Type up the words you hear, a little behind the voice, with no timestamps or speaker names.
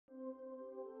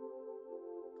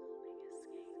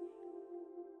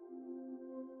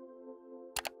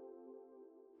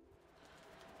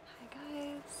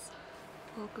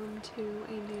welcome to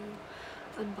a new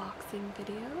unboxing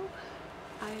video.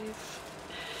 I've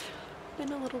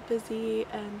been a little busy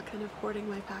and kind of hoarding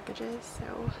my packages,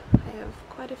 so I have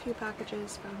quite a few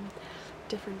packages from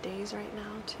different days right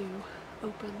now to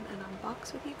open and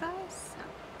unbox with you guys, so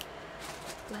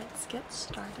let's get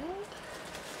started.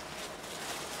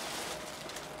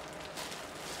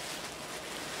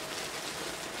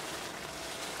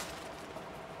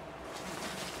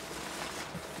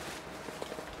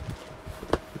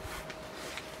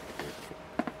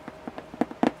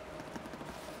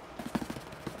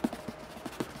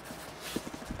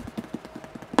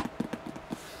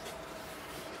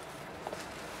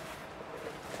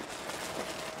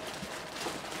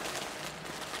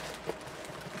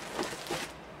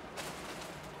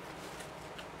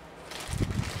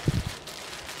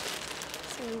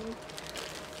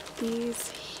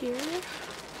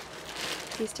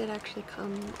 These did actually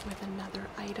come with another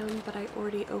item, but I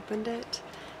already opened it.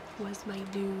 It was my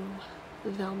new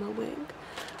Velma wig.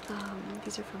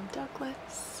 These are from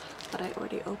Douglas, but I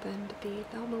already opened the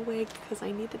Velma wig because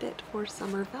I needed it for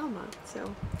summer Velma.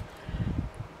 So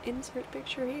insert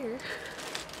picture here.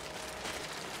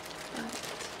 But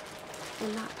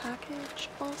in that package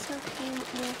also came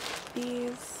with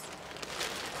these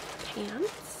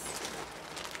pants.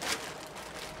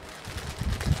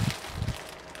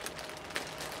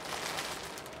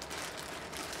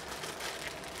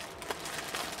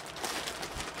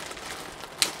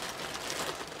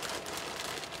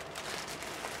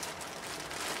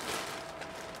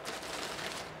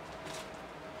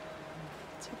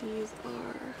 These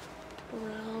are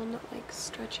brown, like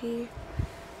stretchy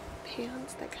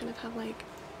pants that kind of have like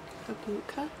a boot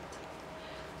cut.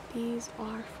 These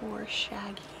are for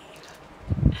Shaggy,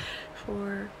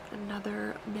 for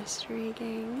another Mystery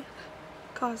Gang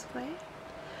cosplay.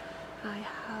 I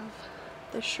have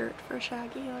the shirt for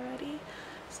Shaggy already,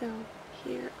 so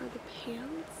here are the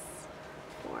pants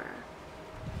for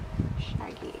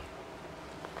Shaggy.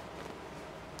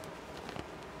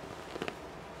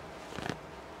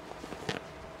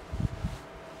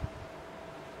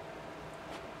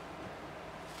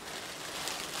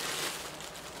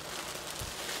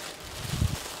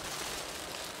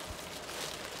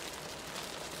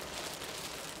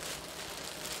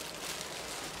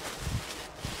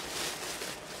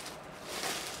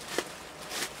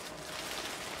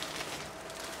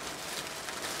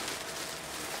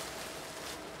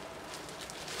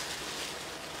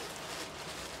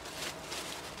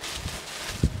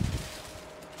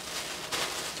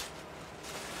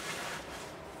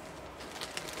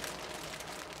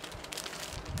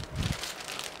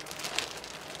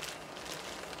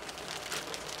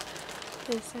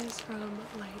 This is from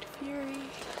Light Fury,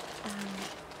 and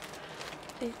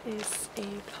it is a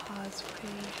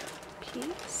cosplay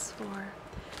piece for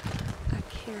a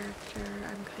character.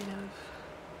 I'm kind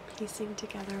of piecing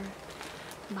together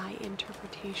my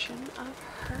interpretation of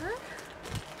her.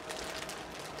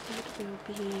 It will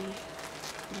be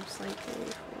most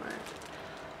likely for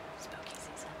spooky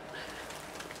season.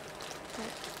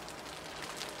 But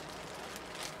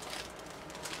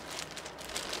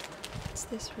it's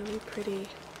this really pretty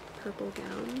purple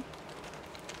gown.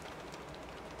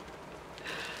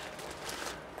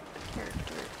 The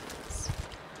character is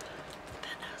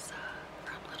Vanessa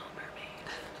from Little Mermaid,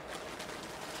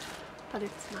 but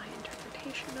it's my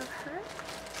interpretation of her.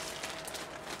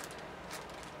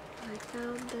 I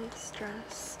found this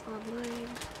dress online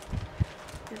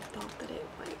and thought that it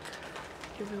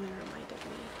really reminded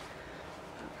me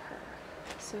of her.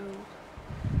 So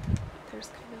there's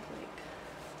kind of like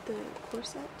the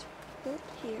corset bit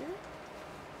here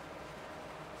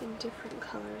in different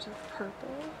colors of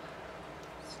purple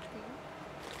string.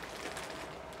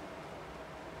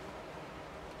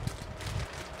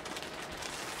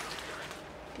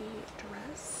 The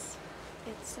dress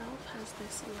itself has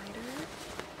this lighter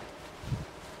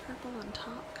purple on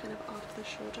top, kind of off the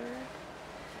shoulder,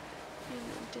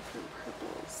 and different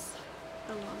purples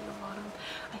along the bottom.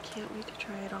 I can't wait to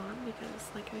try it on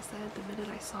because, like I said, the minute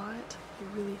I saw it,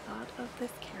 I really thought of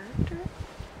this character.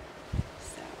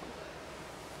 So,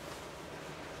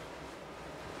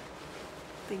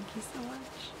 thank you so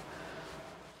much.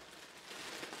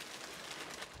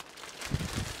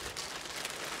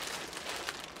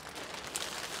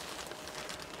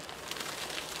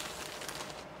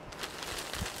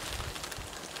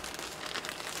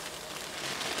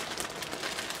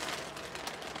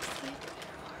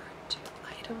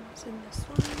 In this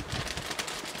one,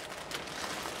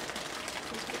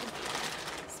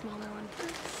 smaller one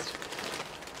first.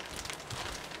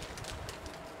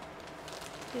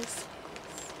 This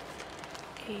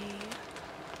is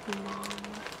a long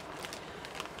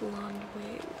blonde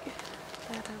wig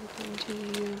that I'm going to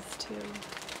use to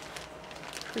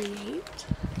create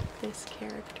this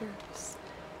character's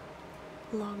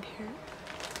long hair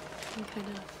and kind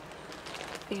of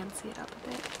fancy it up a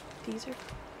bit. These are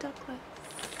Douglas.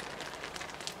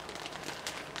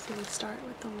 So we start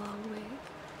with the long wig.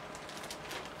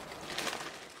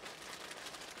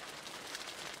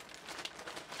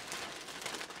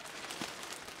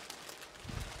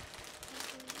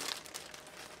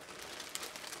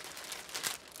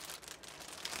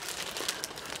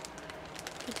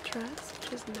 The dress,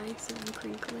 which is nice and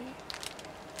crinkly.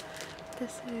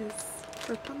 This is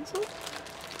Rapunzel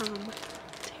from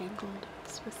Tangled,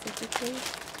 specifically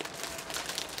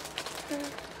her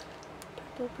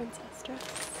purple princess dress.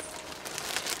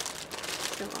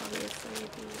 So obviously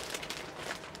the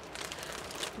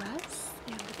dress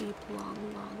and the long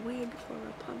wig for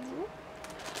Rapunzel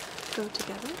go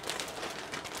together.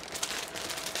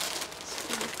 It's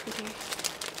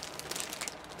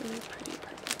really pretty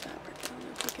purple fabric. I don't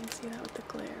know if you can see that with the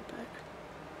glare, but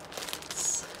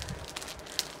it's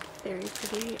very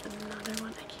pretty. Another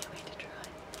one I can't wait to try.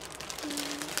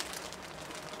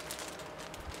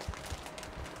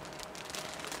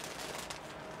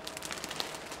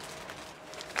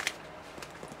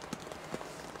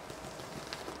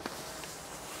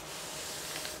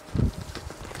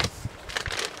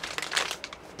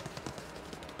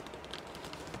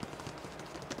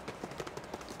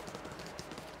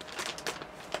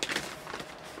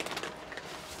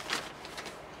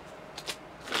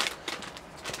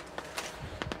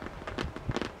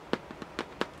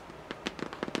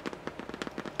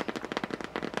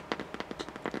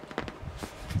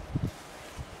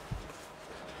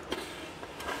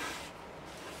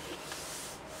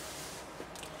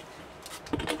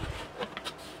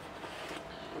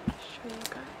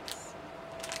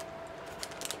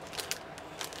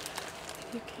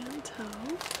 You can tell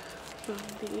from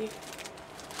the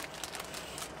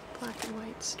black and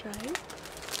white stripe.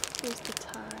 Here's the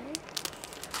tie.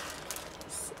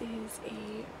 This is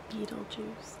a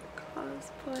Beetlejuice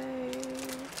cosplay.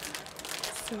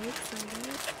 So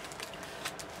excited.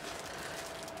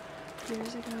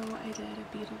 Years ago I did a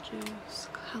Beetlejuice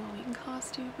Halloween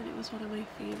costume and it was one of my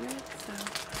favorites, so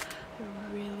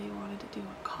I really wanted to do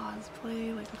a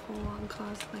cosplay, like a full-on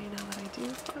cosplay now that I do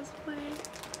cosplay.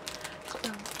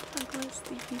 Douglas,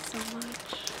 thank you so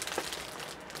much.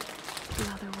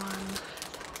 Another one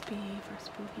will be for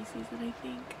spooky season, I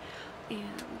think,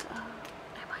 and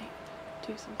I might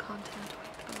do some content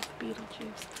with both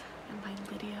Beetlejuice and my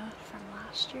Lydia from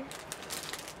last year.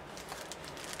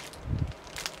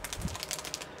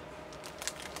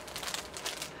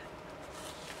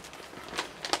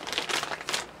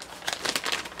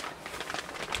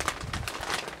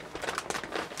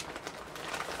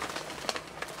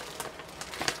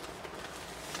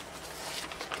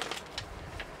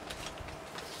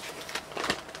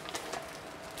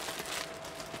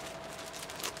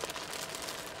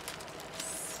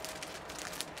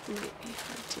 Might be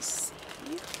hard to see.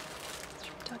 It's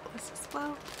from Douglas as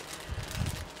well.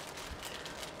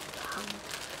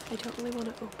 I don't really want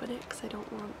to open it because I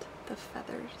don't want the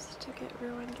feathers to get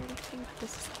ruined or anything, but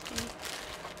this is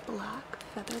a black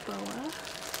feather boa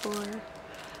for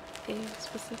a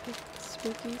specific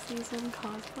spooky season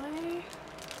cosplay.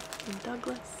 And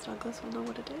Douglas will know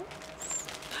what it is.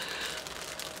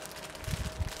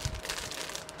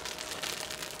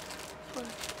 For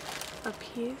a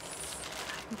piece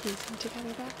piecing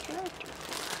together that character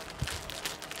for.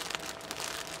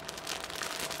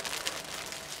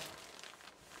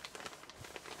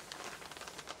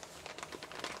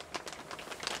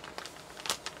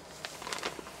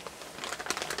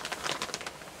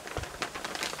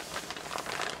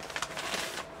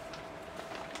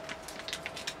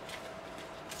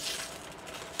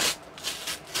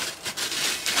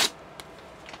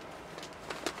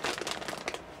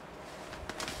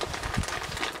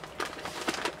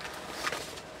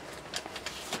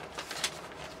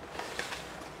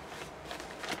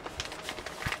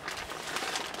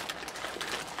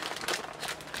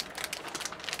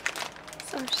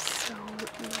 Are so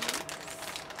nice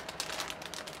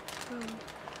from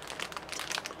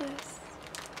Douglas.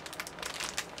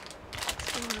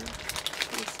 Or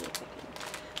let me see if I can.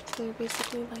 So they're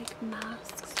basically like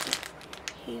masks for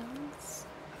your hands.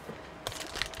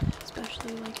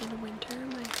 Especially like in the winter,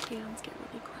 my hands get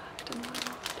really cracked and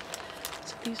whatnot.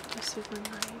 So these would be super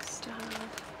nice to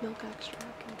have milk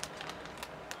extract and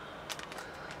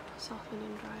soften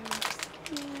and dry our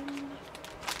skin.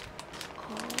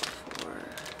 All for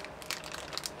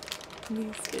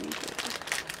new skincare.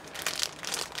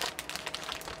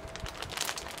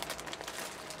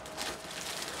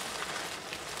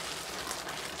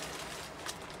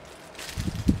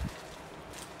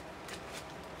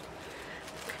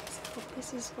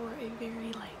 This is for a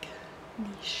very like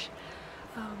niche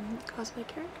cosplay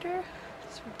character.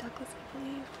 It's from Douglas, I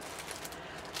believe.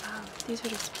 These are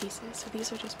just pieces, so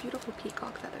these are just beautiful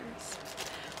peacock feathers.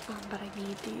 But I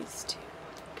need these to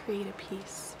create a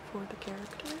piece for the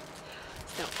character.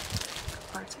 So,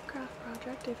 arts and craft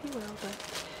project, if you will, but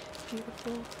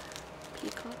beautiful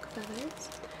peacock feathers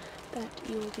that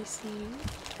you will be seeing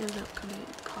in an upcoming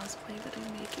cosplay that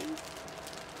I'm making.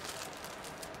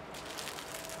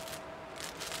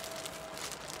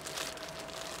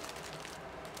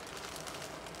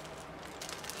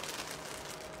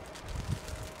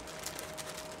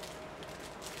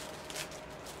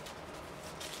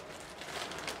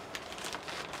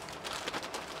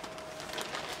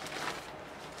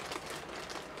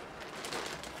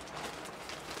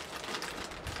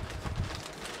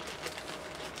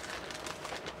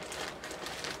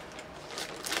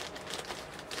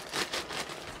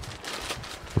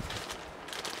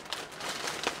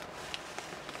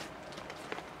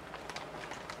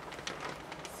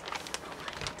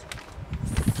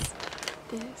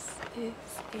 This is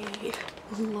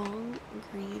a long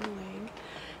green wig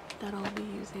that I'll be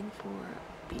using for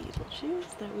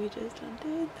Beetlejuice that we just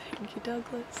undid. Thank you,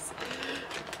 Douglas.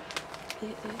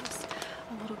 It is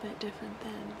a little bit different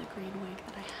than the green wig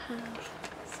that I have,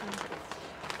 so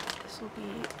this will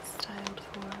be styled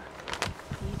for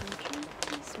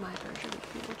Beetlejuice, my version of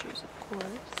Beetlejuice, of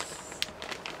course.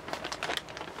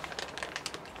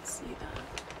 You can see that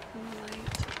in the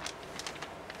light.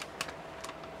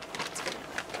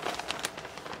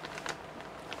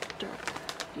 Dark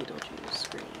Beetlejuice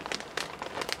green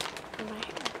for my hair.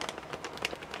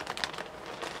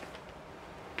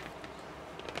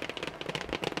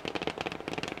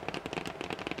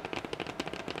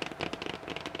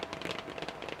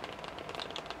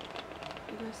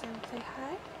 You gonna say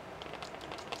hi?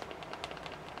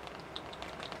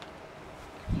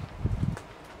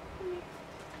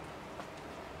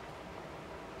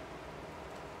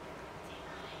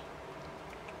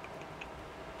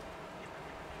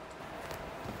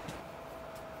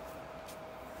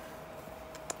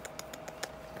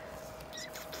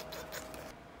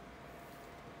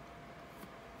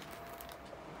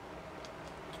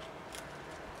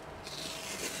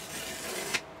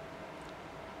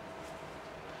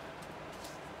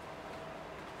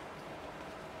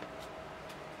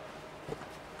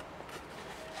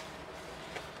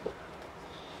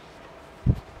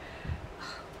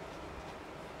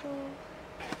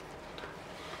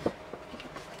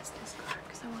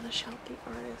 Shout the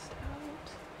artist out.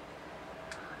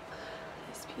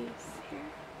 This piece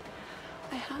here.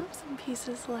 I have some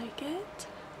pieces like it.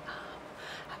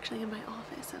 Actually, in my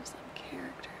office, I have some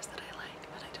characters that I like,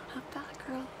 but I don't have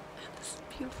Batgirl. This is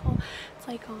beautiful. It's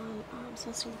like on,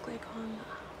 supposed to look like on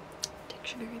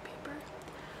dictionary paper.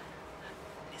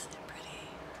 Isn't it pretty?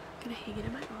 I'm gonna hang it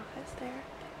in my office there.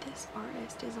 This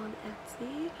artist is on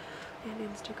Etsy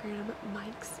and Instagram,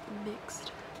 Mike's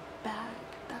Mixed Bag.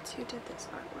 That's who did this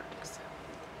artwork, so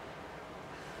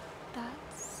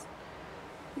that's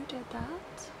who did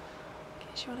that, in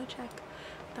case you want to check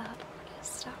that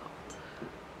artist out.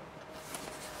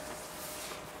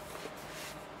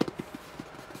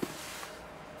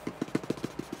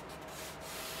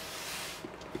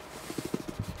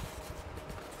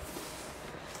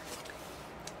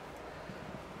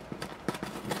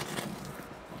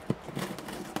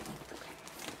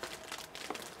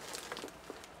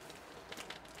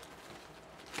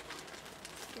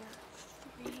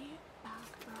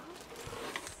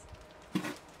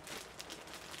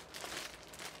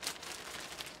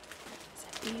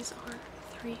 These are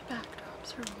 3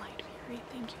 backdrops from Light Fury.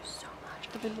 Thank you so much.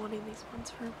 I've been wanting these ones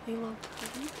for a really long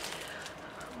time.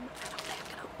 I don't think I'm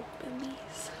gonna open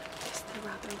these because they're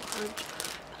rather large,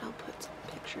 but I'll put some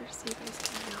pictures so you guys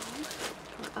can know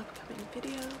for upcoming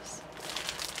videos.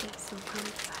 This I'm really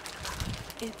excited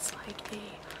about. It's like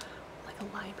a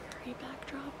library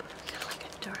backdrop, kind of like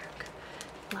a dark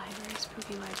library,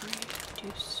 spooky library. I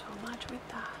do so much with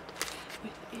that,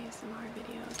 with ASMR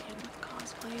videos and with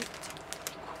cosplay. It's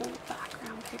a cool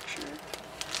background picture.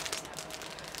 So,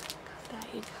 got that.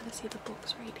 You can kind of see the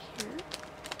books right here.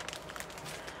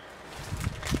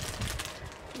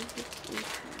 And we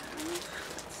have,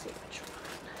 let's see which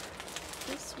one.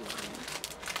 This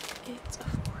one, it's a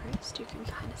forest. You can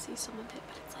kind of see some of it,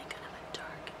 but it's like kind of a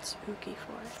dark and spooky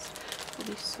forest.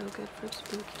 It'll be so good for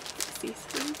spooky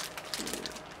season. You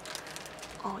know,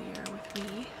 all year with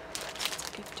me. It's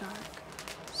like a dark,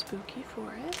 spooky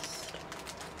forest.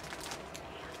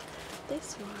 And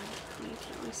this one, you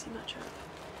can't really see much of.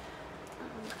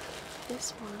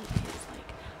 This one is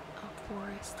like a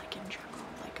forest, like in general,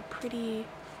 like a pretty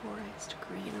forest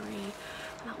greenery,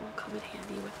 and that will come in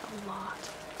handy with a lot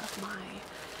of my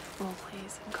role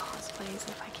plays and cosplays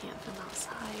if I can't film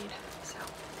outside. So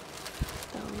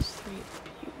those 3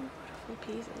 beautiful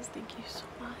pieces, thank you so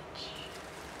much.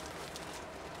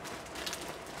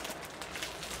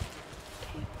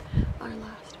 Okay, our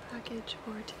last package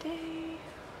for today.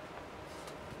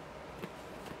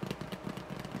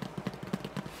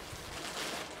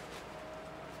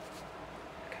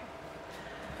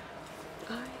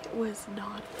 I was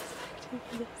not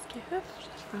expecting this gift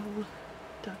from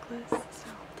Douglas, so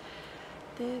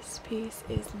this piece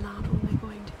is not only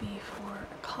going to be for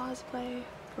a cosplay,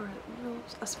 for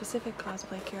a specific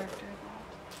cosplay character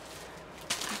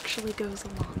that actually goes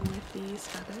along with these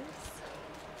feathers,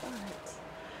 but it's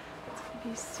going to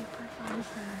be super fun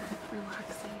for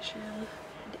relaxation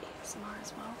and ASMR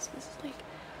as well. So this is like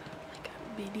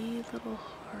a mini little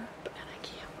harp, and I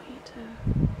can't wait to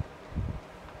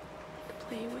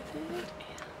play with it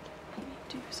and maybe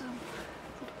do some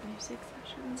little music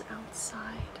sessions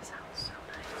outside. It sounds so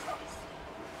nice.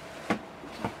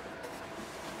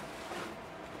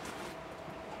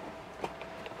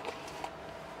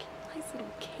 Nice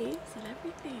little case and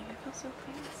everything. I feel so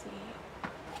fancy. I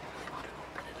want to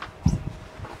open it up.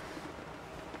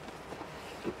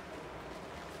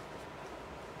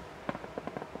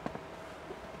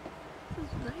 This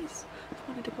is nice. I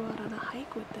wanted to go out on a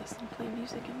hike with this and play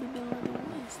music in the middle of the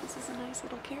woods. This is a nice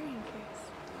little carrying case.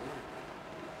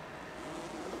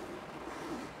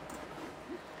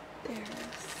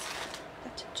 There's a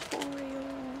tutorial,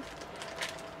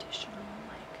 additional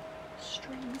like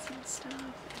strings and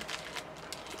stuff,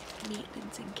 and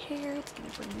maintenance and care. It's gonna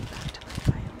bring me back to my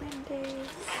violin days.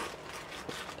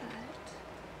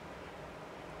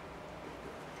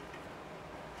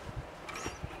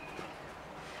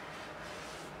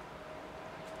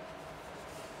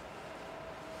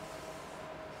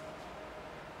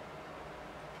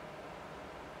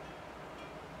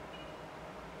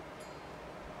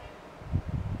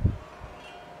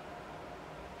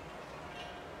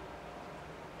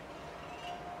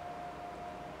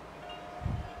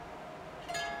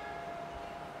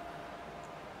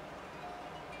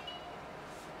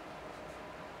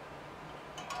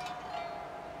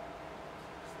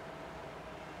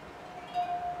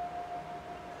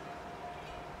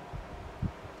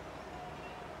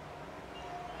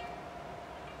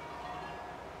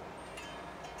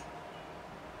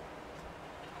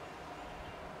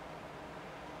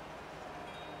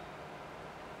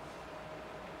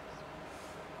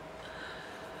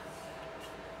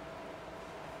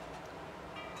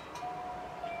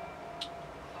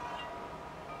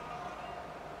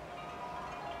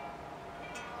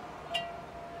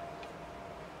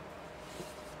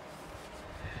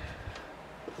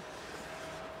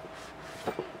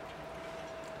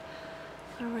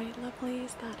 Alright,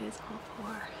 lovelies, that is all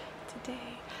for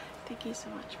today. Thank you so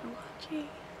much for watching,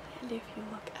 and if you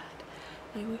look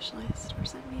at my wish list or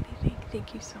send me anything,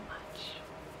 thank you so much.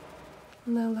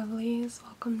 Hello, lovelies,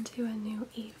 welcome to a new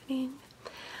evening.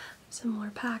 Some more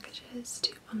packages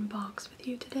to unbox with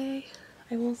you today.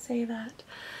 I will say that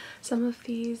some of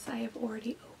these I have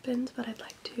already opened, but I'd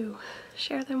like to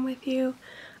share them with you.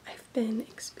 I've been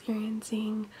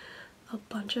experiencing a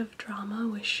bunch of drama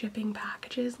with shipping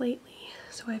packages lately,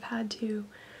 so I've had to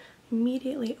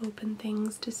immediately open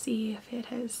things to see if it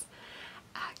has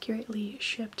accurately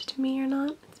shipped to me or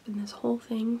not. It's been this whole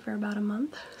thing for about a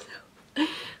month, so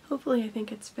hopefully I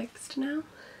think it's fixed now.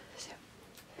 So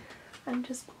I'm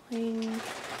just going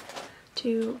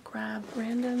to grab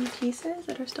random pieces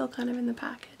that are still kind of in the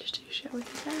package to share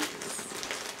with you guys.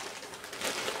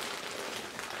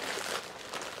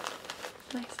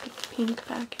 Nice like pink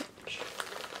package.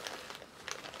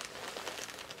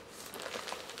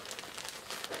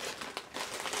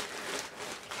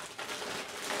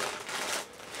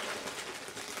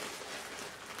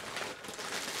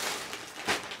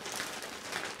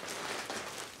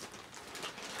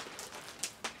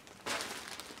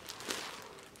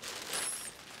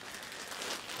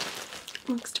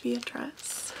 Looks to be a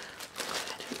dress. Go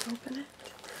ahead and open it.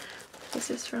 This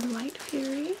is from Light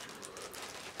Fury,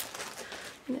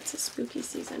 and it's a spooky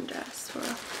season dress for,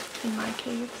 in my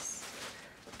case,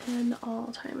 an all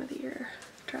time of the year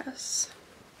dress.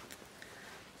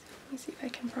 Let me see if I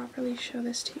can properly show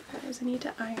this to you guys. I need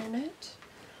to iron it,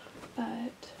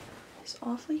 but it's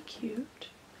awfully cute.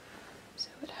 So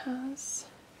it has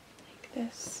like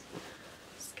this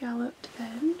scalloped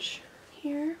edge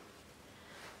here.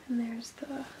 And there's the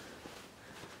kind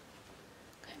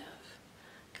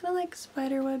of like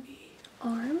spiderwebby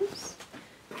arms,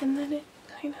 and then it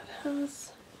kind of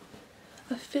has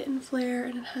a fit and flare,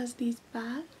 and it has these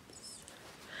bats,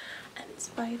 and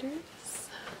spiders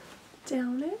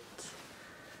down it.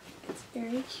 It's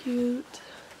very cute.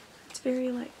 It's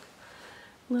very like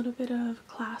a little bit of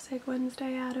classic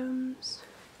Wednesday Addams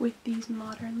with these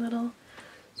modern little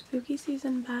spooky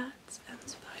season bats and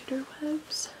spider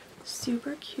webs.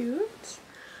 Super cute.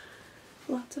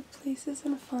 Lots of places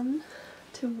and fun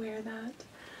to wear that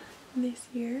this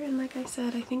year. And like I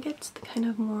said, I think it's the kind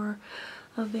of more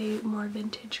of a more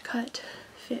vintage cut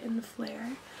fit and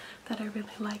flare that I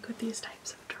really like with these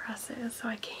types of dresses. So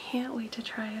I can't wait to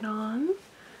try it on.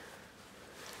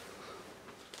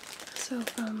 So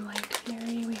from Light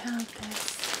Fairy we have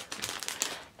this.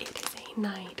 It is a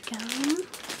nightgown.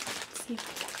 Let's see if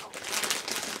I can open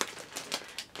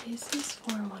it. This is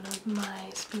for one of my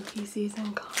spooky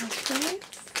season cosplays.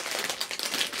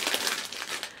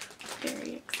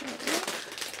 Very excited.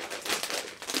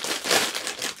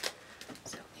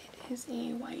 So it is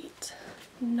a white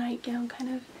nightgown,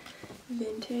 kind of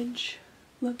vintage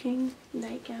looking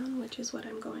nightgown, which is what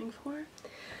I'm going for.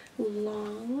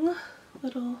 Long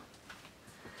little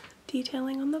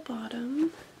detailing on the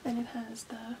bottom, and it has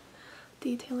the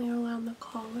detailing around the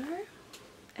collar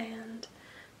and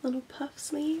little puff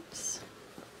sleeves.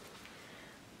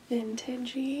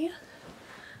 Vintagey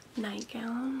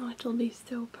nightgown, which will be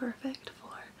so perfect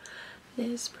for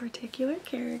this particular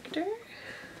character.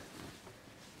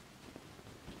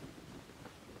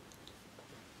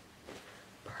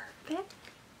 Perfect.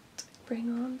 Bring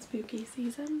on spooky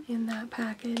season. In that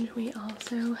package we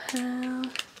also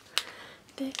have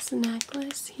this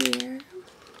necklace here.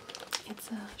 It's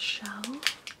a shell, and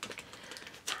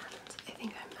I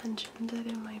think I mentioned it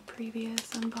in my previous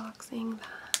unboxing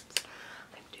that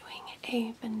I'm doing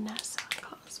a Vanessa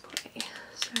cosplay.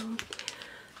 So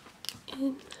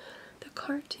in the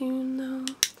cartoon though,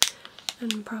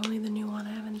 and probably the new one,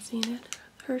 I haven't seen it,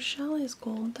 her shell is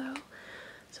gold though,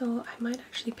 so I might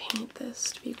actually paint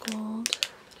this to be gold.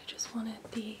 I just wanted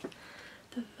the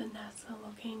Vanessa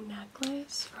looking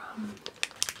necklace from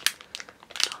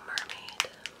Little Mermaid.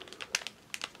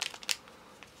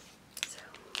 So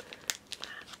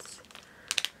that's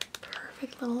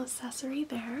perfect little accessory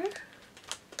there.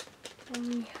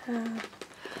 And we have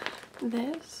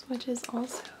this, which is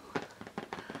also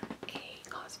a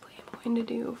cosplay I'm going to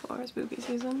do for spooky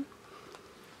season.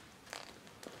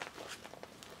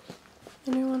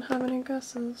 Anyone have any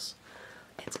guesses?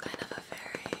 It's kind of a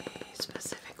very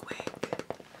specific wig.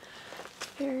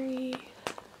 Very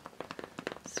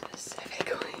specific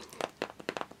wig.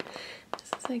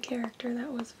 This is a character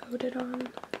that was voted on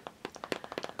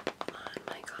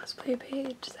my cosplay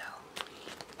page, so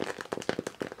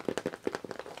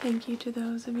thank you to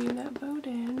those of you that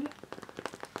voted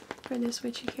for this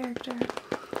witchy character.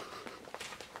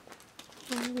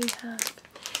 Here we have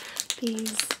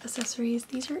these accessories.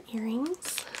 These are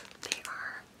earrings. They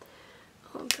are,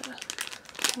 kind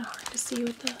of hard to see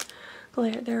with the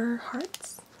glare. They're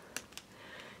hearts.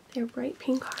 They're bright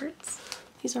pink hearts.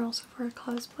 These are also for a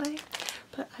cosplay,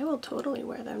 but I will totally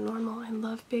wear them normal. I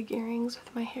love big earrings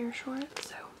with my hair short,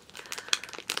 so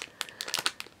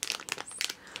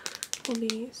these will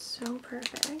be so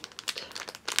perfect.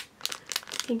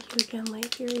 Thank you again,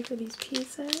 Light Fury, for these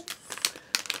pieces.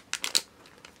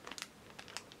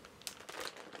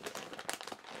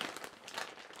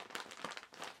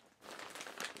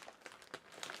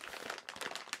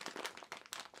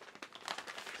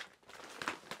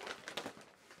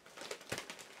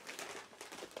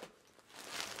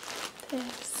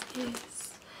 This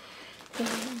is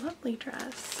a lovely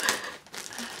dress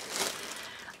that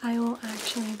I will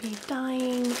actually be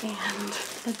dyeing and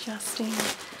adjusting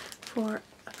for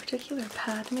a particular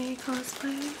Padme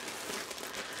cosplay,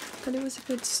 but it was a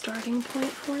good starting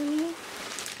point for me.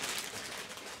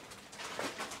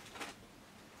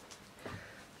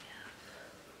 We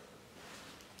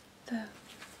have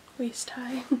the waist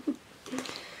tie.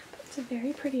 It's a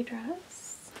very pretty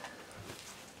dress.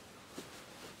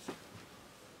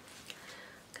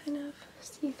 Kind of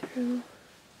see-through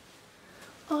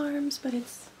arms, but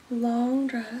it's a long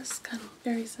dress, kind of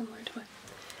very similar to what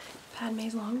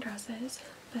Padme's long dress is,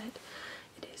 but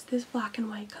it is this black and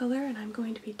white color, and I'm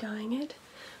going to be dyeing it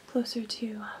closer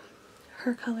to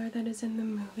her color that is in the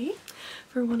movie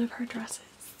for one of her dresses.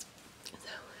 So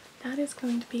that is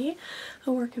going to be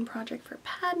a work in project for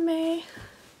Padme,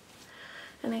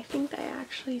 and I think I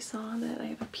actually saw that I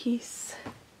have a piece,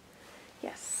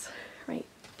 yes, right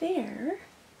there,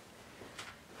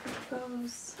 that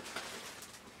goes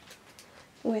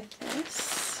with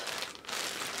this.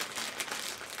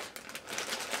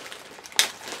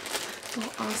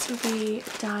 We'll also be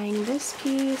dyeing this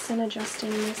piece and adjusting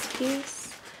this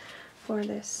piece for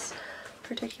this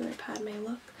particular Padme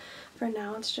look. For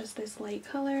now, it's just this light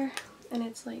color, and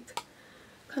it's like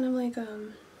kind of like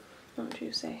what would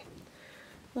you say,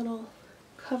 little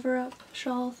cover-up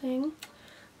shawl thing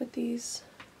with these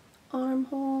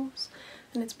armholes,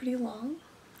 and it's pretty long,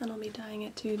 and I'll be dyeing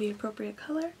it to the appropriate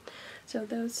color. So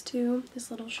those two, this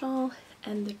little shawl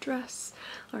and the dress,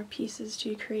 are pieces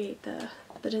to create the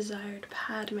desired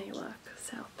Padme look.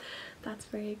 So that's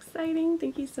very exciting.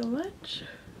 Thank you so much.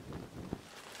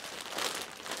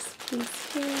 This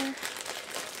piece here.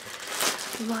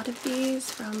 A lot of these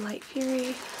from Light Fury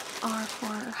are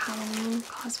for Halloween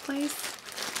cosplays,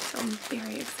 so I'm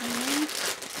very excited.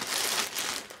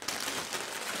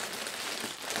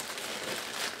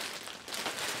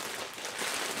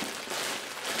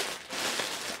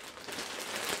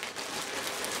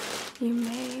 You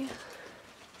may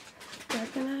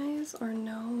recognize or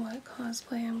know what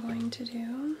cosplay I'm going to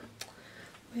do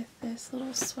with this little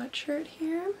sweatshirt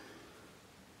here.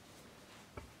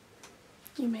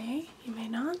 You may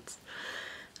not.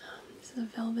 This is a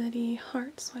velvety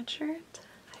heart sweatshirt.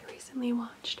 I recently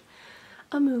watched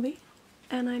a movie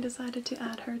and I decided to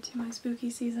add her to my spooky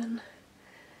season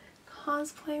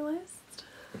cosplay list.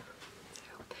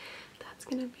 So that's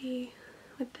gonna be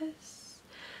with this.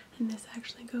 And this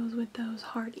actually goes with those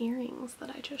heart earrings that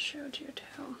I just showed you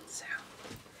too. So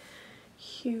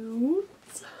cute.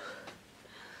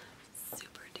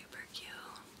 Super duper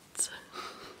cute.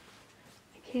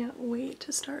 I can't wait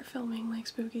to start filming like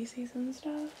spooky season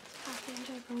stuff.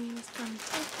 Package I believe is from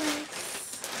Netflix.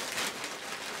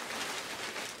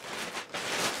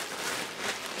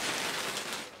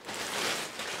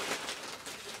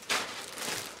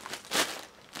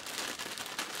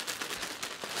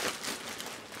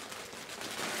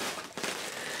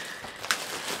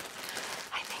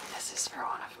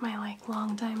 My like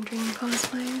long-time dream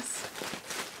cosplays.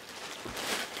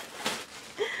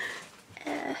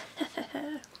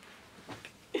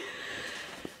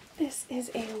 This is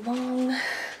a long,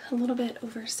 a little bit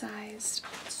oversized.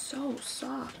 Oh, it's so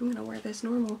soft. I'm gonna wear this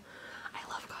normal. I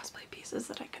love cosplay pieces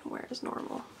that I can wear as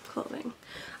normal clothing.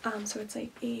 So it's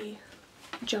like a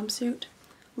jumpsuit,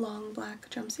 long black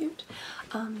jumpsuit.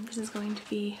 This is going to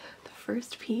be the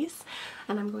first piece,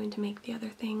 and I'm going to make the other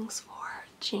things for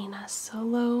Jaina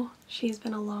Solo. She's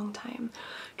been a long time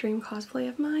dream cosplay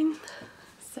of mine.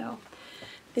 So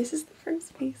this is the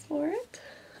first piece for it.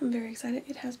 I'm very excited.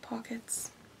 It has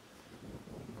pockets.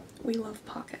 We love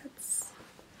pockets.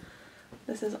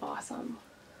 This is awesome.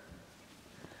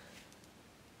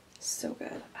 So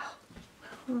good.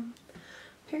 Oh.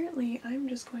 Apparently I'm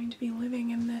just going to be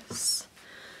living in this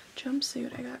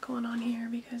jumpsuit I got going on here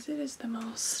because it is the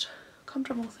most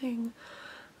comfortable thing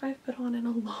I've put on in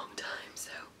a long time. So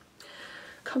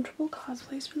comfortable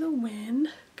cosplays for the win.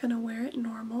 Gonna wear it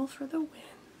normal for the win.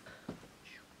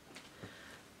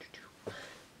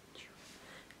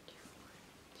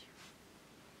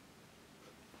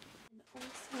 And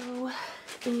also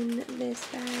in this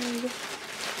bag,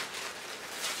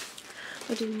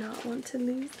 I do not want to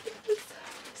lose this.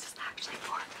 This is actually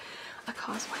for a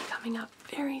cosplay coming up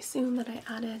very soon that I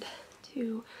added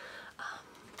to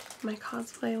my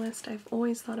cosplay list. I've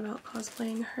always thought about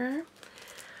cosplaying her,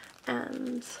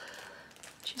 and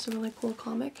she's a really cool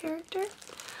comic character,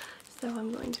 so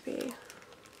I'm going to be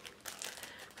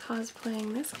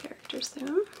cosplaying this character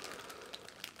soon.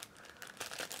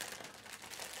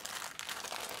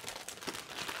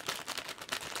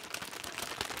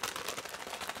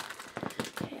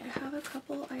 Okay, I have a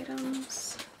couple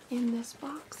items in this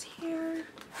box here.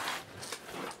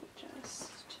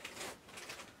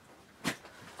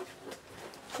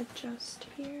 Just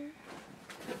here.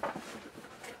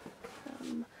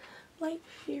 Light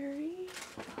Fury.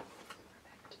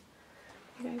 Perfect.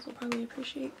 You guys will probably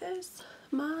appreciate this.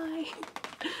 My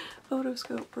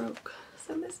otoscope broke,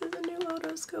 so this is a new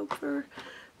otoscope for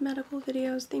medical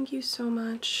videos. Thank you so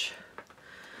much.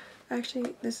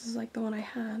 Actually, this is like the one I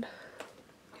had.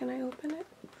 Can I open it?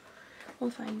 Well,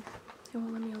 fine. It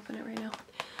won't let me open it right now.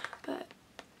 But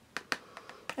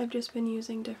I've just been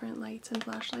using different lights and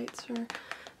flashlights for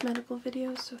medical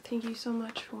videos, so thank you so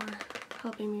much for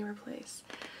helping me replace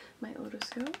my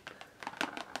otoscope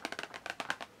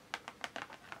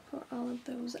for all of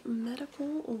those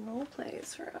medical role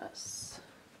plays for us.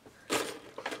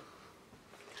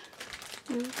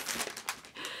 This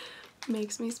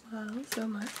makes me smile so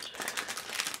much.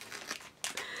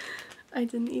 I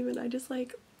didn't even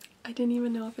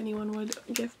know if anyone would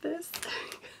gift this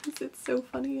because it's so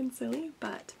funny and silly,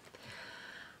 but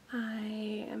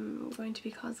I am going to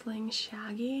be cosplaying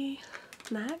Shaggy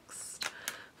next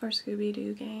for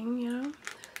Scooby-Doo gang, you know?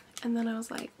 And then I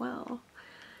was like, well,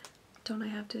 don't I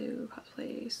have to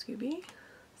cosplay Scooby?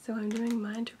 So I'm doing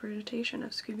my interpretation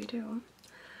of Scooby-Doo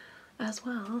as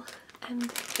well, and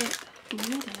it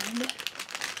needed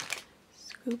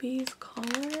Scooby's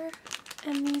collar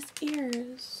and these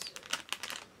ears.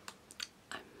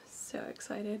 I'm so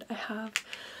excited. I have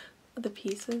the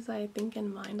pieces I think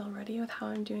in mind already with how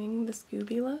I'm doing the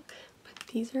Scooby look, but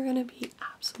these are gonna be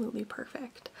absolutely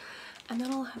perfect. And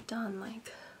then I'll have done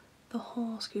like the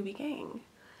whole Scooby gang,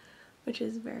 which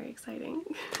is very exciting.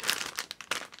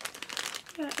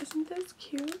 Yeah, isn't this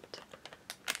cute?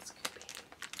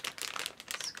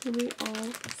 Scooby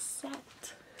all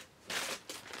set.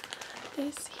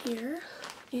 This here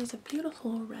is a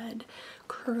beautiful red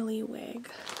curly wig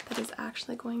that is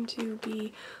actually going to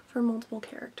be for multiple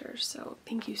characters, so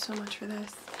thank you so much for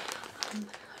this.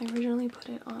 I originally put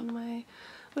it on my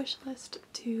wish list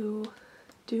to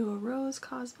do a Rose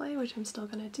cosplay, which I'm still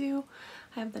gonna do.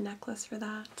 I have the necklace for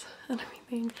that and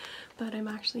everything, but I'm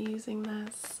actually using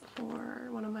this for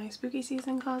one of my spooky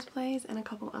season cosplays and a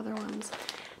couple other ones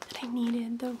that I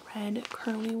needed the red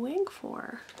curly wig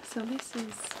for. So this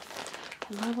is,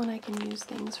 I love when I can use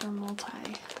things for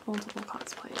multiple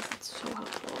cosplays. It's so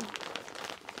helpful.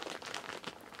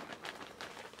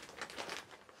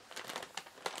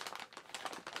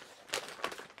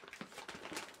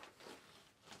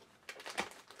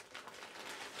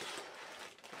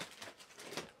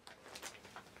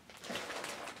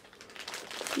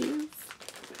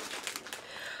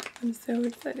 I'm so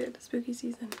excited. Spooky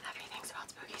season. Everything's about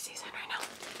spooky season right now.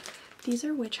 These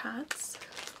are witch hats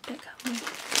that come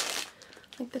with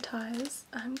like the ties.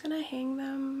 I'm gonna hang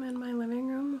them in my living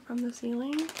room from the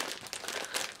ceiling,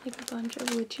 like a bunch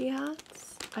of witchy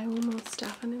hats. I will most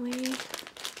definitely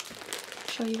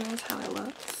show you guys how it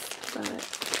looks, but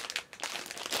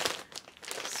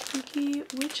spooky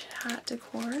witch hat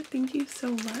decor. Thank you so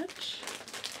much.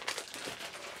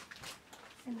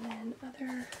 And then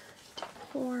other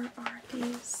decor are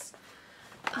these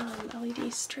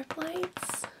LED strip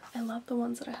lights. I love the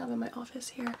ones that I have in my office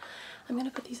here. I'm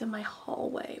gonna put these in my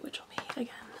hallway, which will be,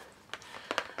 again,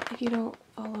 if you don't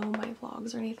follow my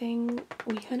vlogs or anything,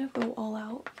 we kind of go all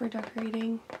out for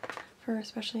decorating for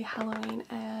especially Halloween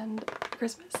and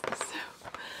Christmas. So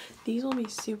these will be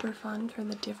super fun for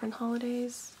the different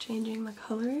holidays, changing the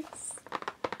colors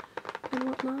and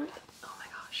whatnot. Oh my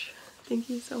gosh, thank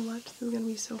you so much. This is gonna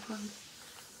be so fun.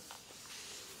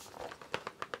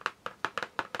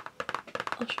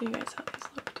 I'll show you guys how these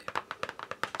look too.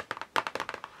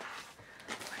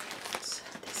 Right.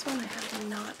 This one I have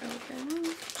not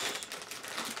opened.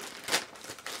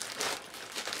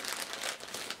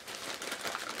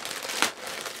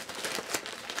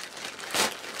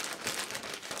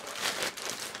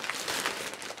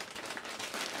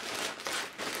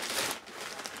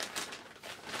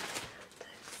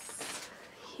 This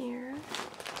here.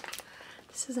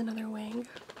 This is another wing.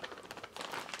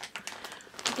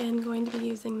 Again, going to be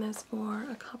using this for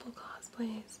a couple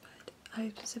cosplays, but I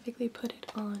specifically put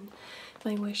it on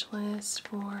my wish list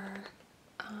for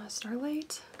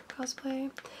Starlight cosplay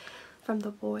from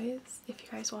The Boys. If you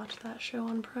guys watch that show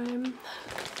on Prime,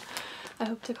 I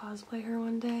hope to cosplay her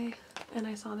one day, and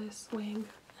I saw this wig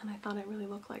and I thought it really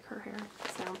looked like her hair,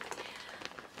 so I'm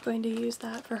going to use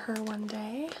that for her one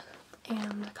day,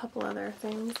 and a couple other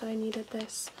things that I needed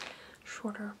this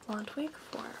shorter blonde wig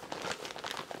for.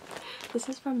 This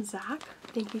is from Zach.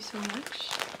 Thank you so much.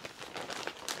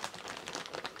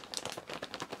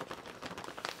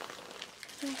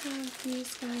 I have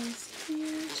these guys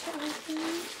here to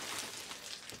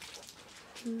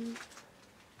open.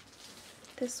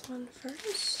 This one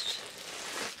first.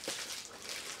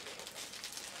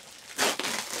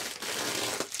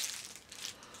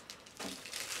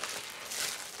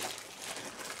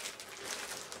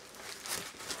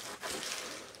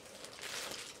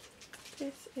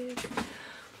 This is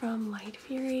from Light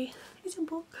Fury. It's a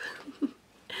book.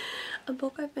 A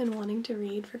book I've been wanting to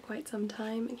read for quite some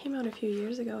time. It came out a few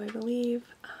years ago, I believe.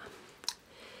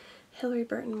 Hilary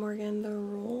Burton Morgan, The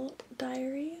Rule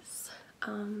Diaries.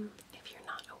 If you're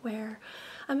not aware,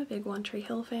 I'm a big One Tree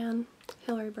Hill fan.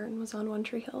 Hilary Burton was on One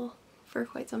Tree Hill for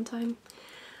quite some time.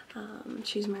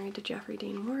 She's married to Jeffrey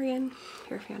Dean Morgan, if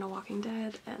you're a fan of Walking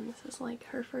Dead, and this is like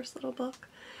her first little book.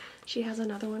 She has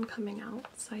another one coming out,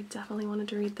 so I definitely wanted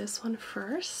to read this one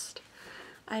first.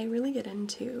 I really get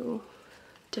into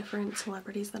different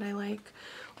celebrities that I like,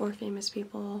 or famous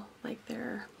people, like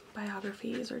their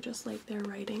biographies or just like their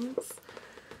writings.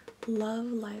 Love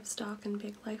livestock and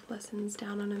big life lessons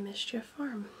down on a mischief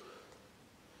farm.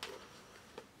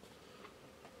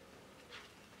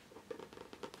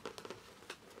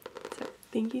 So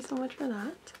thank you so much for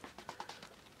that.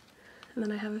 And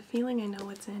then I have a feeling I know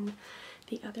what's in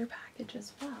the other package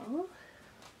as well.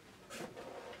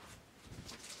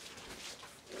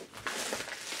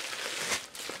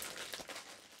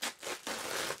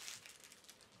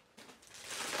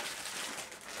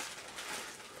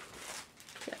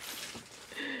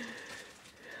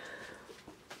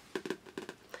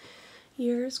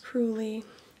 Yours cruelly,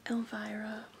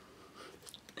 Elvira.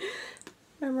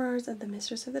 Memoirs of the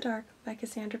Mistress of the Dark by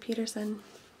Cassandra Peterson.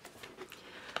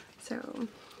 So,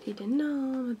 if you didn't know,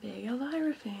 I'm a big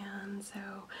Elvira fan, so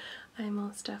I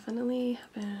most definitely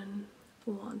have been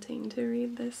wanting to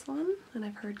read this one, and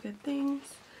I've heard good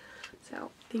things.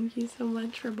 So, thank you so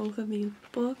much for both of these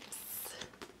books.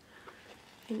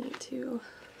 I need to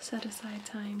set aside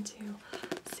time to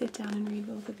sit down and read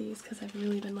both of these because I've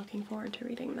really been looking forward to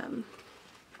reading them.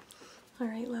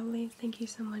 Alright, lovelies, thank you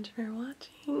so much for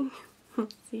watching.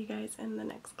 See you guys in the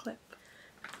next clip.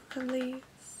 Lovelies,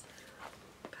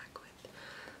 back with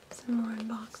some more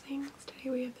unboxings. Today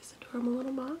we have this adorable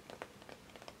little box.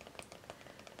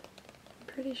 I'm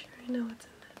pretty sure I know what's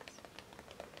in this.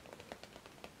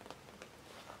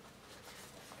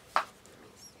 Let me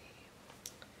see.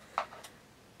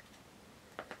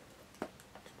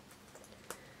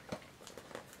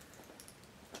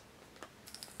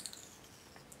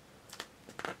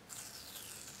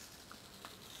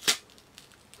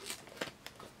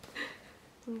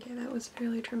 Okay, that was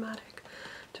fairly dramatic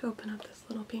to open up this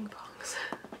little ping pongs.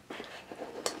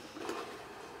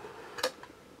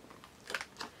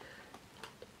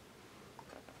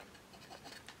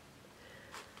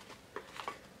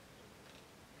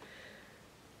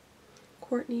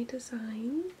 Courtney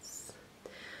Designs,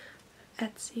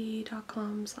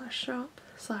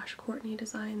 etsy.com/shop/Courtney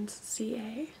Designs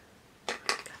CA. Got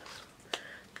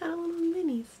a little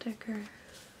mini sticker.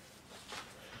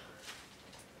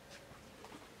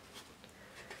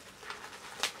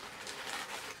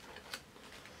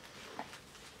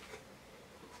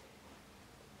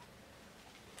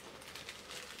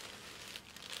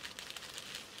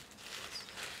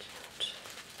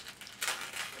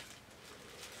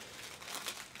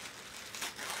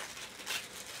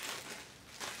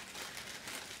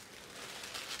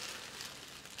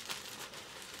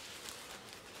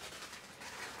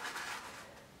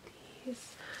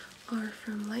 These are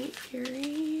from Light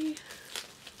Fury.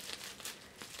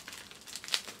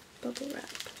 Bubble wrap.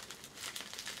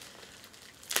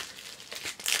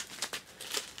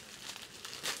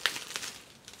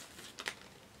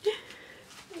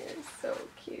 They're so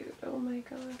cute. Oh my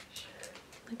gosh.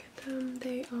 Look at them.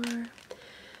 They are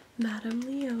Madame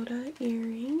Leota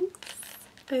earrings.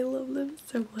 I love them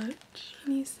so much.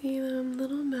 Can you see them?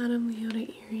 Little Madame Leota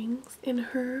earrings in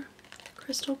her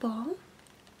crystal ball.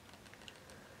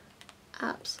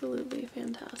 Absolutely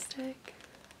fantastic.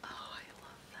 Oh, I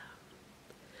love them.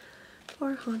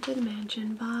 For Haunted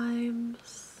Mansion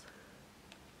vibes.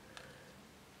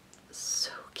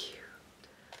 So cute.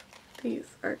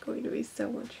 These are going to be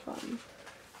so much fun.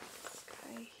 This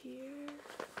guy here.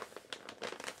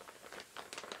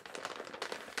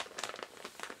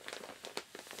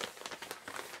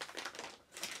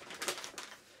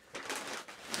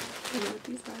 I know what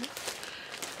these are.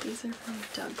 These are from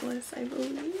Douglas, I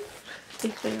believe.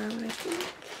 If they are what I think.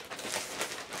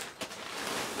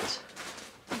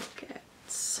 Look at.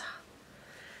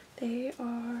 They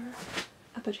are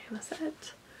a pajama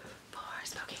set for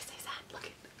spooky season. Look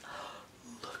at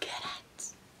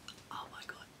it. Oh my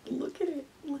god. Look at it.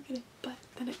 Look at it. But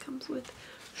then it comes with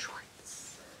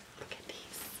shorts. Look at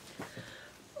these.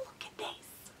 Look at these.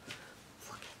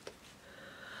 Look at.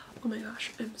 Oh my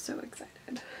gosh, I'm so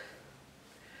excited.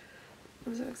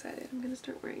 I'm so excited. I'm gonna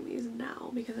start wearing these now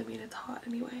because I mean it's hot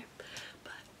anyway.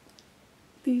 But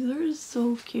these are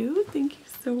so cute. Thank you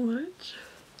so much.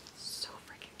 So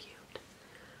freaking cute.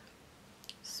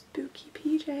 Spooky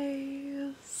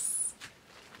PJs.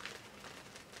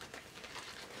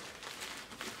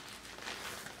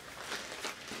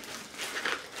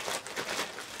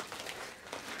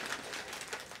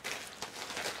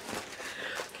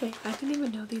 Okay, I didn't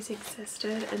even know these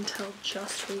existed until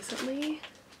just recently.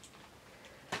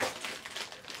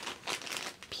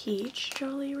 Peach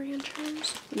Jolly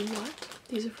Ranchers. What?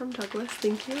 These are from Douglas,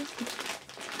 thank you.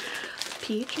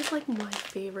 Peach is like my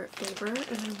favorite, and I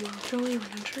love Jolly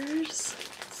Ranchers,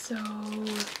 so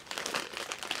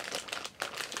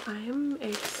I am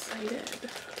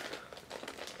excited.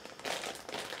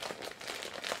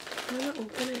 I'm gonna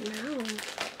open it now.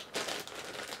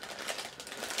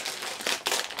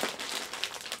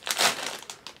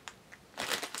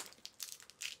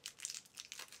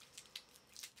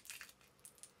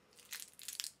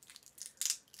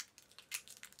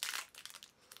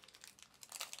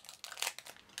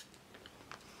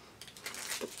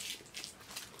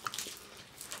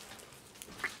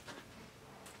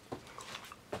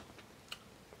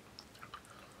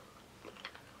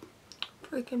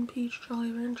 Freaking Peach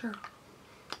Jolly Rancher.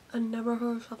 I never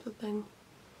heard of such a thing.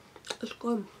 It's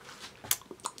good.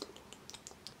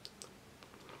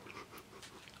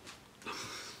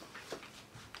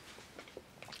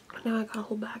 Now I got a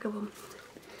whole bag of them.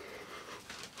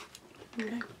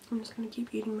 Okay, I'm just gonna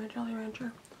keep eating my Jolly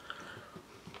Rancher.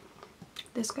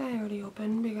 This guy I already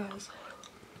opened because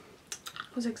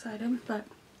I was excited, but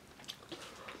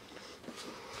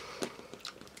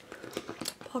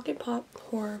Pocket Pop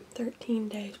Horror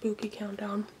 13-Day Spooky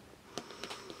Countdown.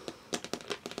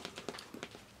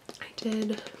 I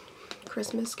did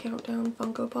Christmas Countdown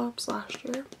Funko Pops last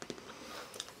year,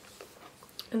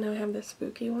 and now I have this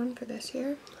spooky one for this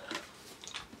year,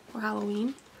 for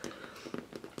Halloween.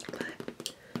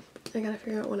 But I gotta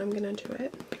figure out when I'm gonna do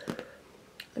it.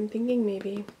 I'm thinking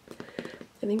maybe,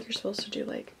 I think you're supposed to do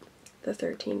like the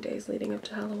 13 days leading up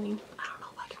to Halloween. I don't know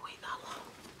if I can wait that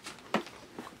long.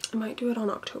 I might do it on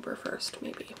October 1st,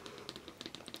 maybe,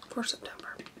 for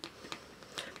September.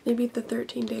 Maybe the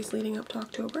 13 days leading up to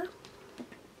October.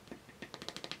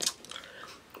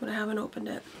 But I haven't opened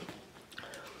it.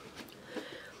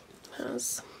 It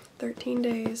has 13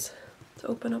 days to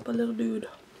open up a little dude.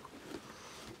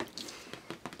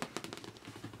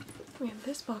 We have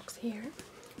this box here,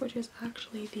 which is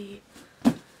actually the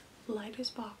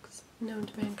lightest box known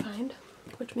to mankind,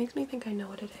 which makes me think I know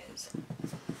what it is.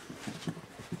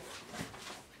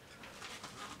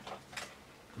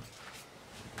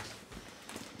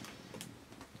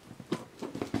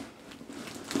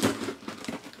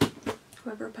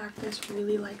 Whoever packed this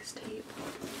really likes tape.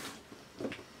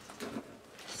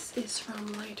 This is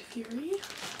from Light Fury.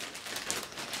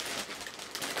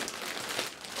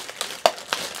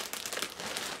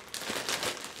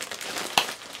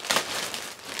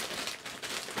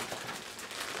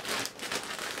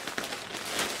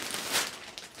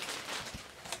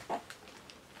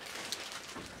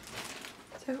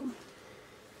 So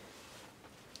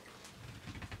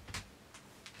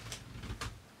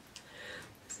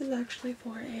this is actually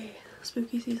for a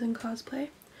spooky season cosplay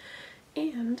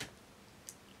and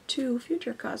 2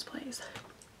 future cosplays.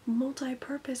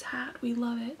 Multi-purpose hat, we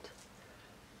love it.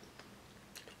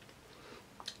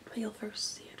 But you'll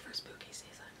first see it for spooky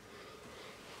season.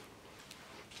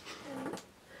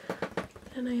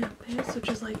 And I have this, which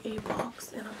is like a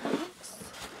box in a box.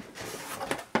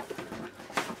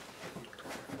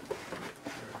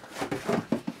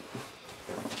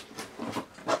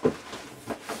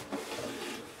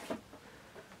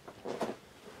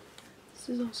 This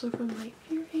is also from Light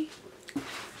Fury.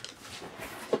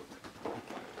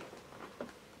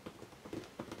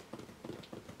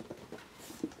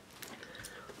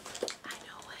 I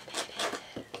know what it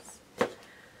is.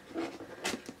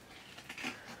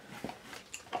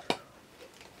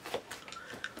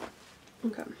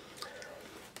 Okay.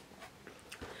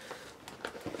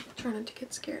 Try not to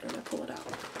get scared when I pull it out.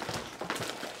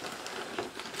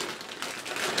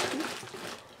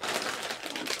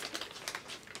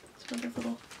 Some other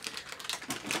little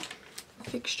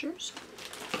fixtures.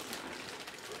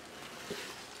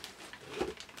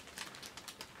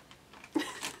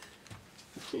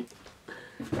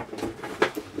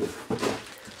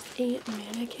 A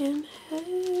mannequin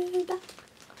head.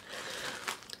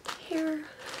 Hair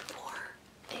for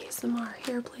ASMR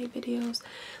hair play videos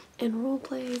and role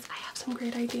plays. I have some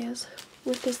great ideas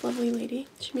with this lovely lady.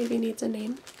 She maybe needs a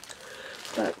name,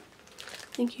 but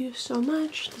thank you so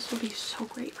much. This will be so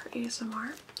great for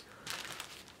ASMR.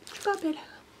 She got a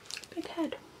big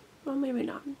head. Well, maybe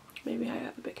not. Maybe I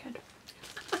have a big head.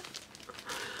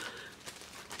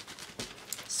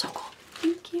 So cool.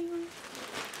 Thank you.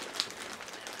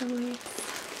 Emily,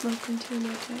 welcome to a new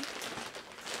day.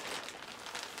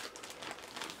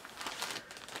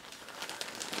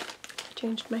 I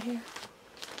changed my hair.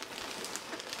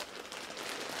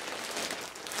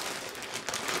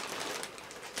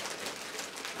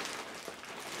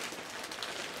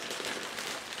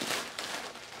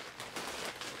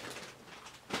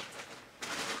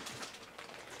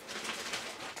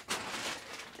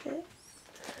 This,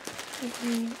 I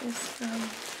believe, is from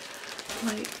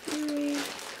Light Fury.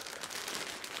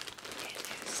 It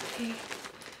is a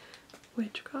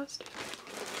witch costume,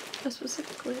 a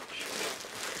specific witch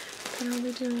that I'll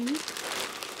be doing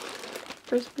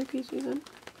for spooky season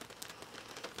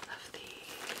of the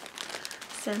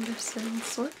Sanderson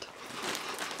sort.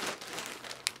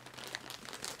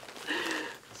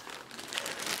 So,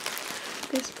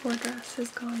 this poor dress has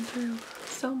gone through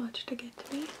so much to get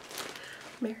to me.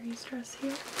 Mary's dress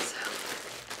here, so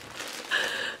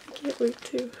I can't wait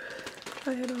to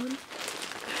try it on.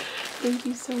 Thank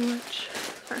you so much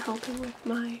for helping with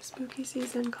my spooky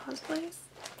season cosplays.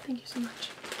 Thank you so much.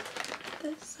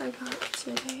 This I got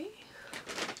today.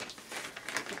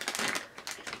 I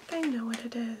think I know what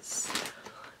it is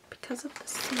because of the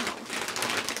smell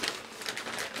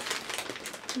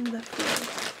and the feel.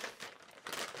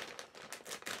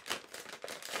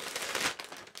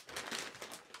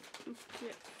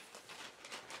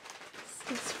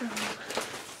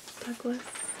 Douglas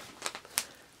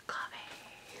coffee.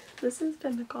 This has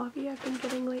been the coffee I've been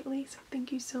getting lately, so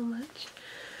thank you so much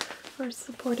for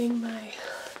supporting my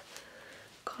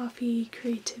coffee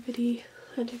creativity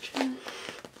addiction.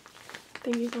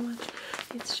 Thank you so much.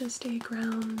 It's just a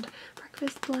ground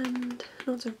breakfast blend,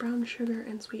 notes of brown sugar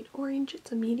and sweet orange.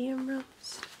 It's a medium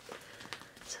roast.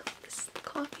 So this is the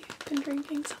coffee I've been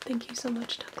drinking, so thank you so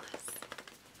much, Douglas.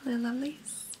 My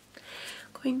lovelies.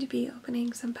 Going to be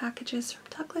opening some packages from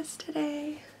Douglas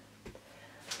today.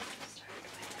 Start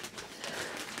with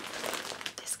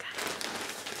this guy.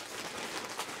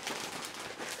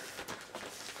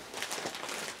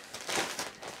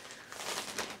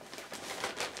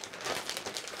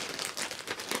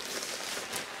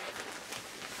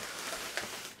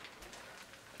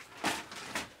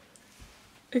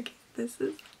 Okay, this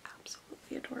is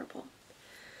absolutely adorable.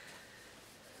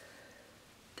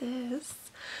 This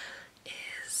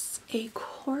is a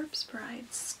Corpse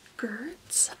Bride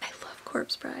skirt. I love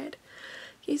Corpse Bride.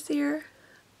 You see her,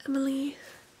 Emily?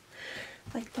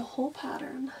 Like the whole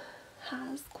pattern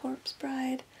has Corpse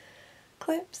Bride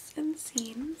clips and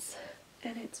seams,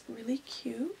 and it's really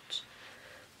cute.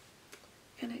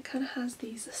 And it kind of has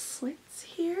these slits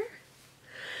here.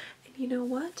 And you know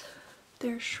what?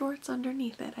 There's shorts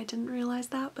underneath it. I didn't realize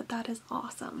that, but that is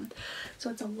awesome. So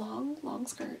it's a long, long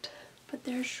skirt, but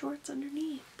there's shorts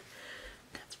underneath.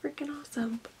 That's freaking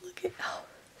awesome. But look at, oh,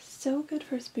 so good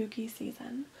for spooky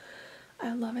season.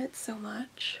 I love it so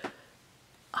much.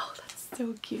 Oh, that's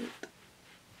so cute.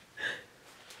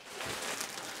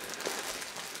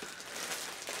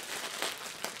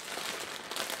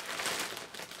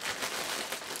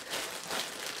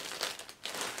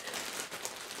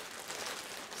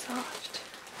 Soft.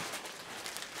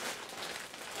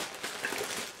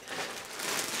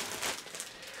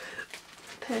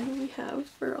 Then we have,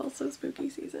 for also spooky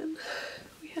season,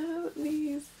 we have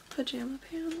these pajama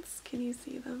pants. Can you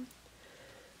see them?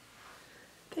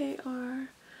 They are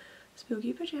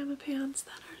spooky pajama pants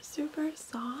that are super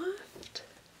soft.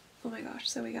 Oh my gosh,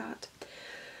 so we got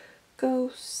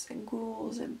ghosts and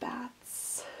ghouls and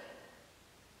bats.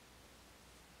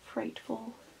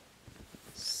 Frightful.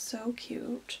 So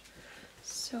cute.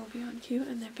 So beyond cute,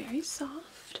 and they're very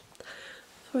soft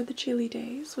for the chilly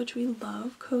days, which we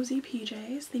love. Cozy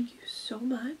PJs. Thank you so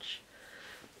much.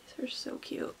 These are so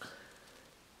cute.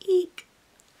 Eek!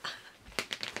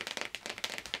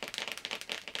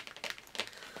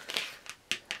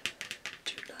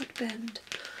 Do not bend.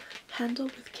 Handle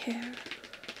with care.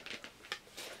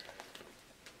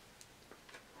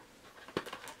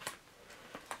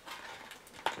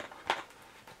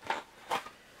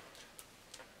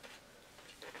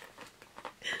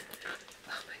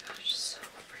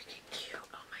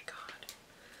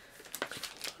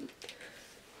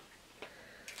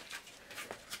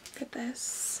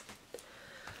 This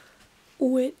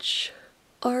witch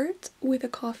art with a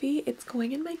coffee. It's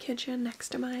going in my kitchen next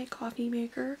to my coffee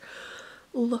maker.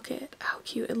 Look at how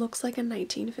cute it looks, like a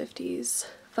 1950s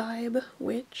vibe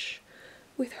witch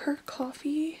with her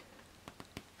coffee.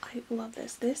 I love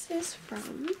this. This is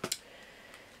from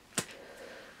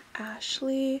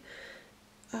Ashley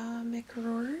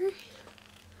McRory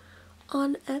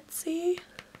on Etsy.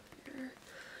 Here,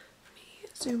 let me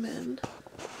zoom in.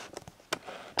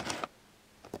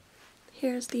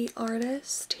 Here's the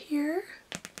artist here.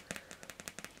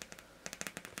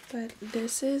 But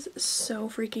this is so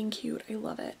freaking cute. I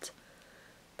love it.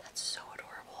 That's so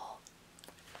adorable.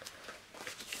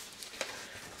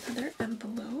 Another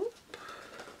envelope.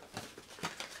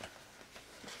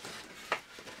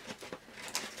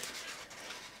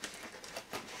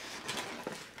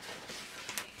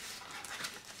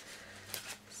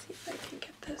 Let's see if I can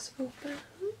get this opened.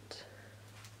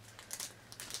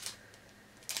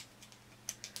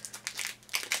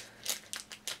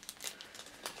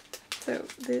 So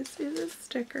this is a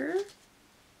sticker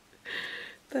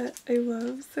that I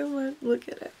love so much. Look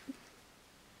at it.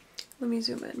 Let me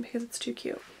zoom in because it's too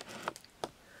cute.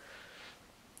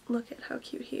 Look at how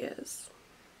cute he is.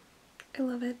 I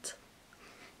love it.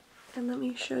 And let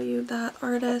me show you that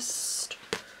artist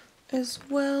as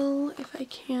well, if I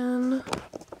can.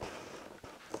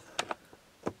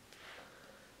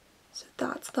 So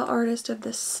that's the artist of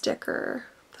this sticker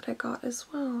that I got as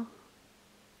well.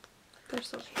 They're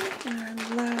so cute. And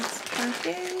our last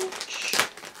package.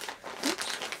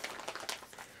 Oops.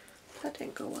 That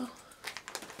didn't go well.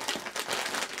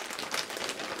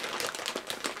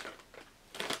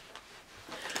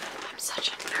 I'm such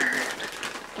a nerd.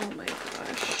 Oh my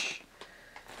gosh.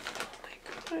 Oh my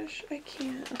gosh. I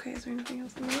can't. Okay, is there anything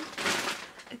else in there?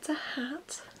 It's a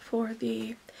hat for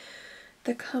the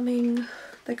coming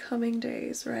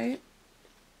days, right?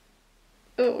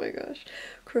 Oh my gosh.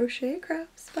 Crochet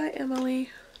Crafts by Emily.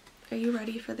 Are you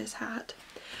ready for this hat?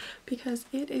 Because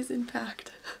it is in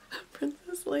fact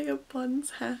Princess Leia Bun's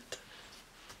hat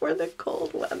for the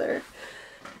cold weather.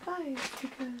 Guys,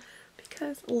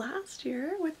 because last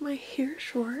year with my hair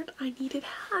short, I needed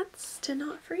hats to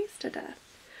not freeze to death.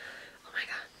 Oh my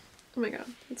god. Oh my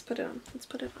god. Let's put it on. Let's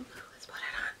put it on. Let's put it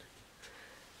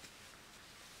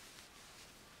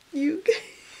on. You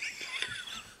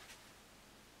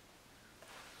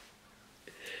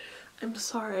I'm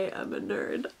sorry, I'm a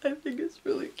nerd. I think it's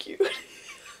really cute.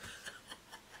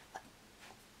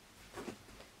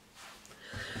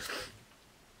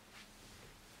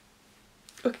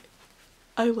 Okay.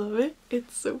 I love it.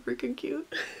 It's so freaking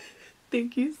cute.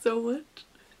 Thank you so much.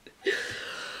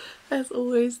 As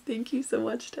always, thank you so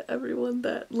much to everyone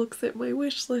that looks at my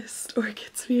wish list or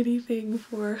gets me anything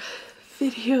for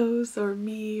videos or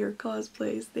me or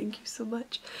cosplays. Thank you so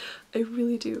much. I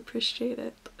really do appreciate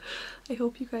it. I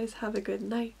hope you guys have a good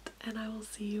night, and I will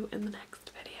see you in the next